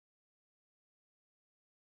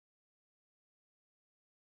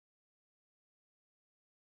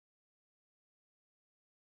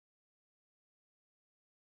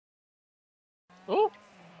Oh!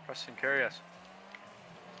 Preston, carry us.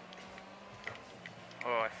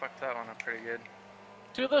 Oh, I fucked that one up pretty good.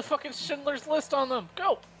 Do the fucking Schindler's List on them.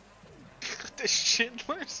 Go! The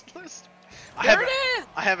Schindler's List? There it is!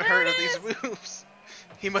 I haven't There heard it of these is! moves.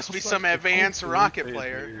 He must be some advanced rocket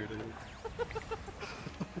player.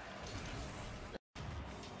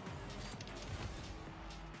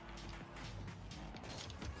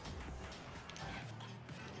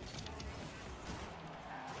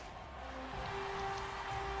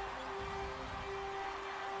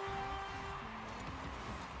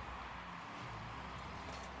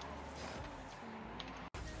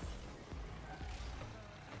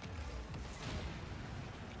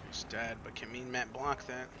 He's dead, but can Mean Matt block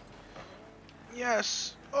that?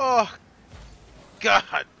 Yes! Oh!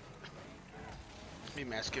 God! Mean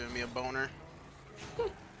Matt's giving me a boner.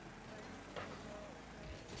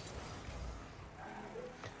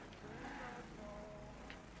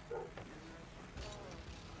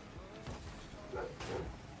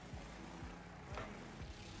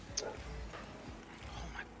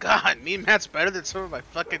 God, Mean Matt's better than some of my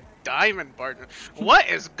fucking diamond partners. What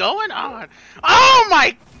is going on? Oh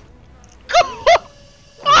my God!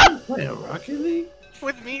 Wait, a Rocket League?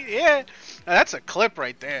 With me, yeah. Now, that's a clip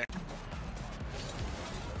right there.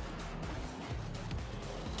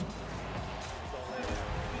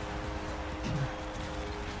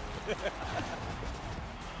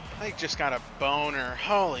 I just got a boner.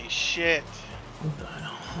 Holy shit. What the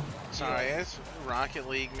hell? Sorry, it's Rocket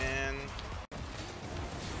League, man.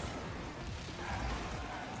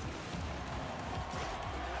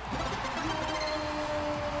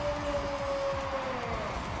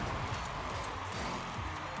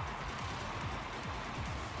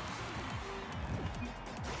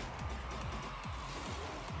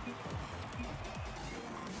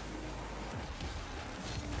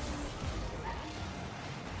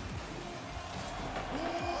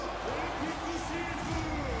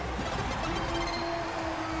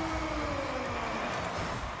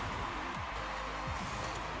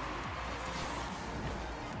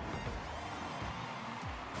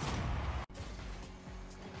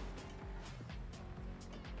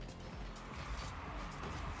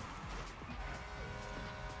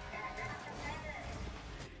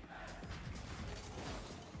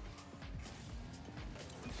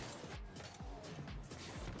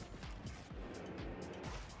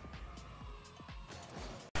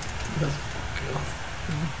 Let's go.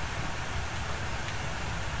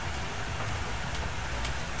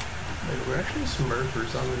 Like, we're actually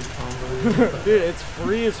smurfers on these combos. Dude, it's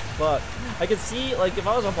free as fuck. I could see, like, if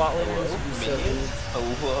I was a bot laner, this would be so good.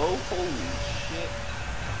 Hello? Holy shit.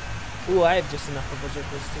 Ooh, I have just enough of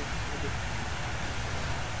Berserkers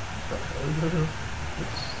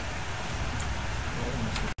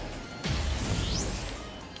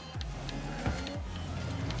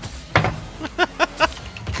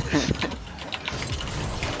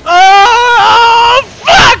Oh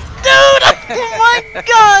fuck, dude! Oh my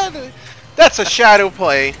God! That's a shadow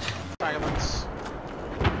play. Silence.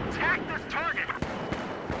 Attack this target!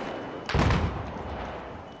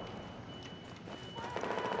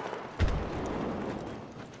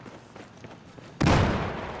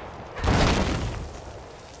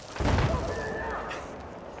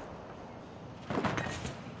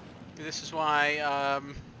 This is why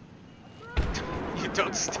you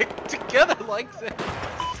don't stick together like that.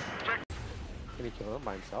 Can he kill him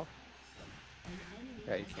by himself?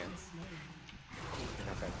 Yeah, you can.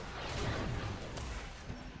 Okay.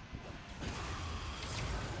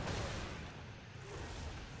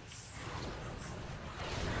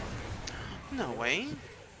 No way.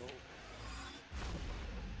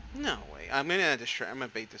 No way. I'm gonna distract. I'm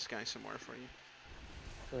gonna bait this guy some more for you.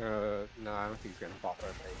 No, I don't think he's gonna fall for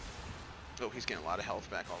a bait. Oh, he's getting a lot of health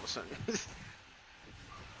back all of a sudden.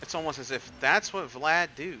 It's almost as if that's what Vlad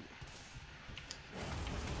do.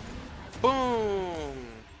 Boom!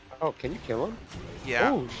 Oh, can you kill him?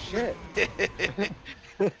 Yeah. Oh shit!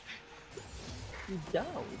 You dog.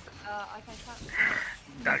 I can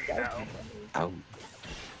Doggy now. Oh.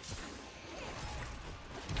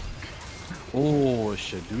 Oh,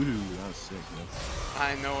 Shadoodoo, that's sick, man.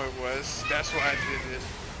 I know it was. That's why I did it.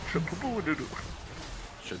 Too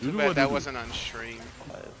Shadoodoo, bad that wasn't on stream.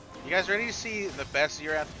 You guys ready to see the best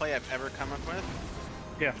Xerath play I've ever come up with?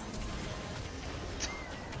 Yeah.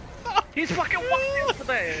 He's fucking wild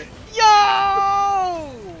today!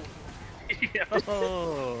 Yo!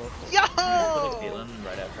 Yo! Yo! Feeling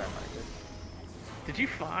right after I marked it. Did you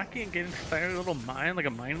fucking get inspired a little mind, like a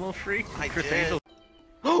mind little freak? I Chris did. Angel.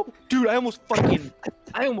 Oh, dude, I almost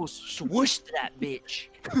swooshed that bitch.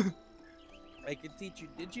 I can teach you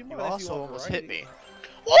Digimon. You also almost hit me.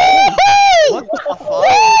 What the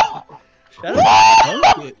fuck? Shut up.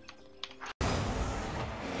 Dunk it.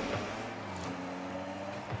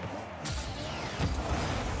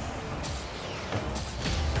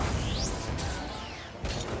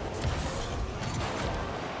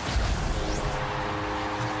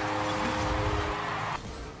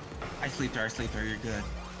 I sleep there, you're good.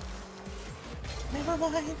 Never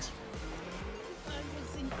mind.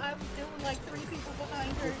 I'm doing like 3 people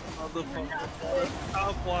behind her. Motherfucker,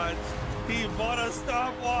 stopwatch. He bought a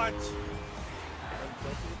stopwatch.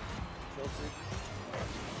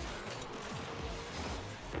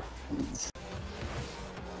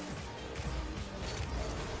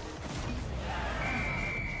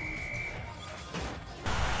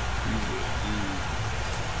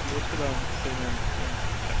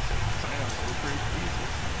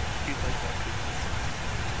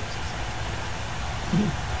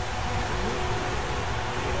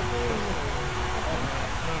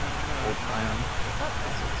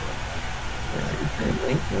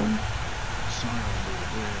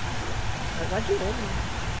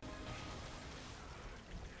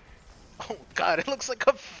 Oh god, it looks like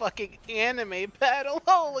a fucking anime battle.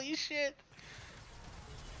 Holy shit.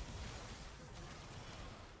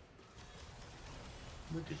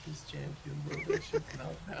 Look at this champion, bro. That shit's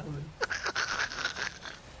not valid.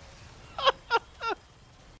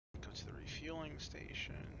 Go to the refueling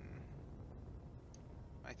station.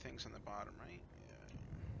 My thing's on the bottom, right?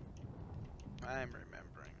 Yeah. I'm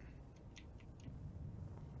remembering.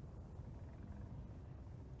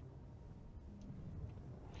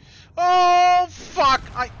 Oh fuck!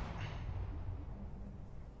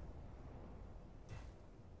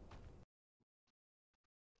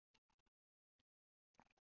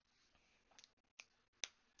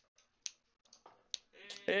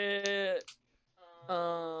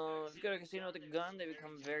 If you go to a casino with a gun, they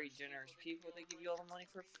become very generous people. They give you all the money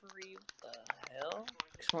for free. What the hell?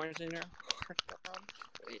 Exploring in your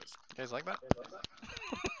You guys like that?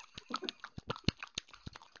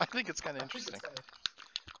 I think it's kind of interesting.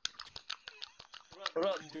 What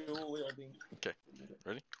about dual wielding? Okay,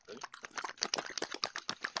 ready?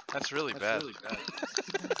 That's really bad.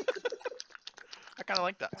 I kind of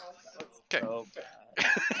like that. Okay. So bad.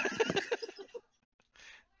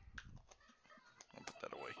 I'll put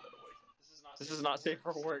that away. This is not safe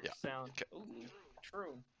for work. Yeah. Sound. Okay. Ooh,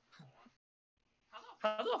 true.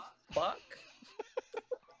 How the fuck?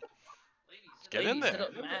 Get in there. Hit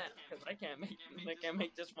up Matt, because I can't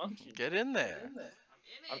make this function. Get in there.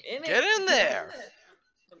 I'm in it. Get in there.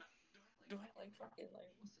 Do I like fucking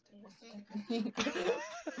like? What's the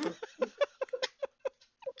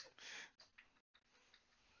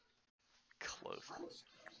Close.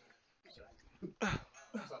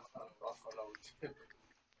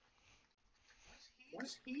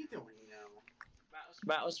 What's he doing now?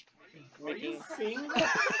 Matt was making.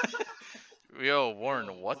 Yo,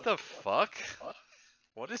 Warren, what the fuck?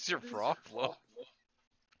 What is your problem?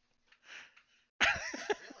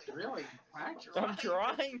 Really? I'm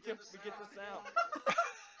trying to get this out.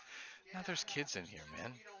 Now there's kids in here,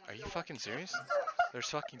 man. Are you fucking serious? There's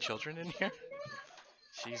fucking children in here?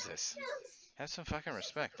 Jesus. Have some fucking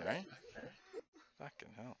respect, alright?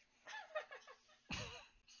 Fucking hell.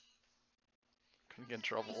 Couldn't get in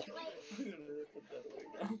trouble.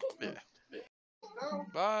 Yeah.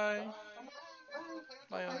 Bye.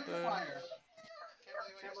 Bye, Hunter.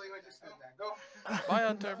 Bye,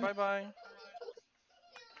 Hunter. Bye, bye.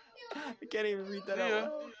 I can't even read that See ya.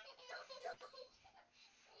 out.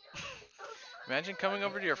 Imagine coming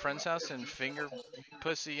over to your friend's house and finger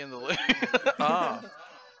pussy in the living. Ah.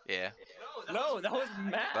 Yeah. No, that was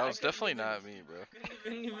Matt. That was definitely not me, bro.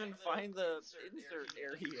 Couldn't even find the insert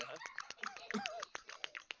area.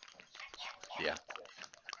 Yeah.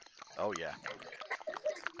 Oh yeah.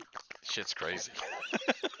 Shit's crazy.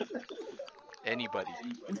 Anybody.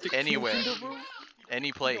 Anywhere.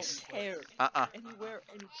 Any place. Anywhere,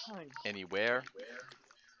 anytime. Anywhere.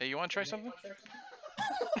 Hey, you wanna try something?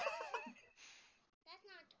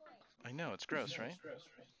 I know, it's gross, right?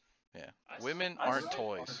 Yeah. Women aren't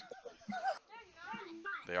toys.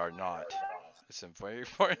 They are not. It's a very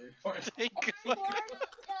important thing.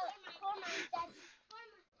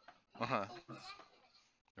 Uh-huh.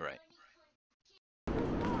 Right.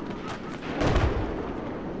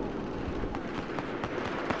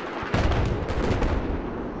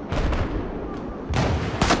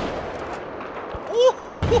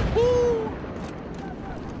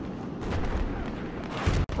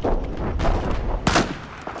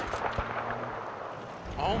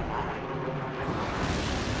 Oh my.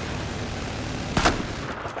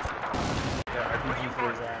 Yeah, RPG for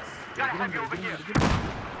his ass. No, no, no, no.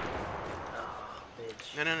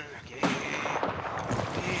 Get in.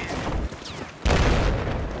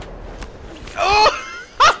 Oh!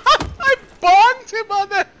 I bonked him on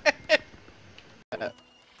the head!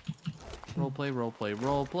 Roleplay, roleplay,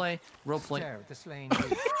 roleplay, roleplay. Stare at the slain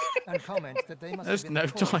beast and comment that they must There's have been no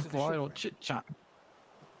the cause time of the for idle shipwreck. chit chat.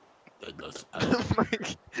 They're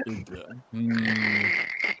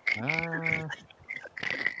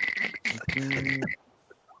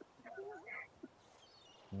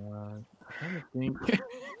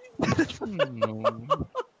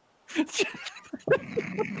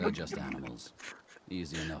just animals.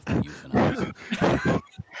 Easy enough to euthanize.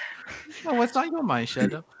 Oh, what's on your mind,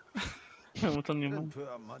 Shadow? What's on your mind? Put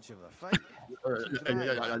up much of a fight.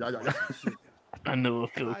 I never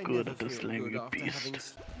feel good after slaying a after beast. having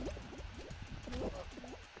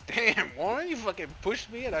Damn, Warren, you fucking pushed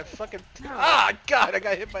me and I fucking... Ah, God, I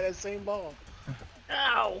got hit by that same ball.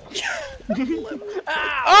 Ow!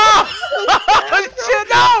 Oh! Shit,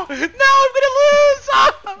 no! No, I'm gonna lose!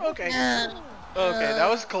 Oh, okay. Okay, that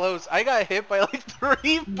was close. I got hit by like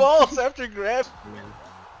 3 balls after grab.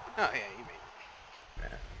 Oh, yeah, you made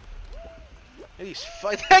it. He's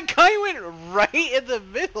that guy went right in the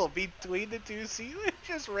middle between the two ceilings.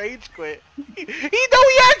 Just rage quit. He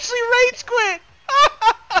actually rage quit!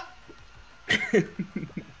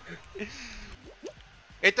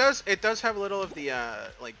 It does have a little of the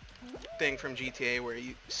like thing from GTA where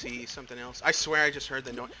you see something else. I swear I just heard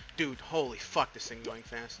the noise. Dude, holy fuck, this thing going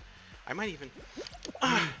fast. I might even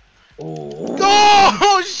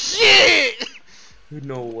Oh shit!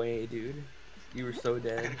 No way, dude. You were so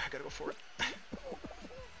dead. I gotta go for it.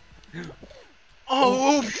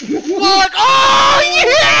 Oh fuck! Oh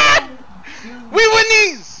yeah! We win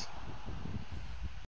these!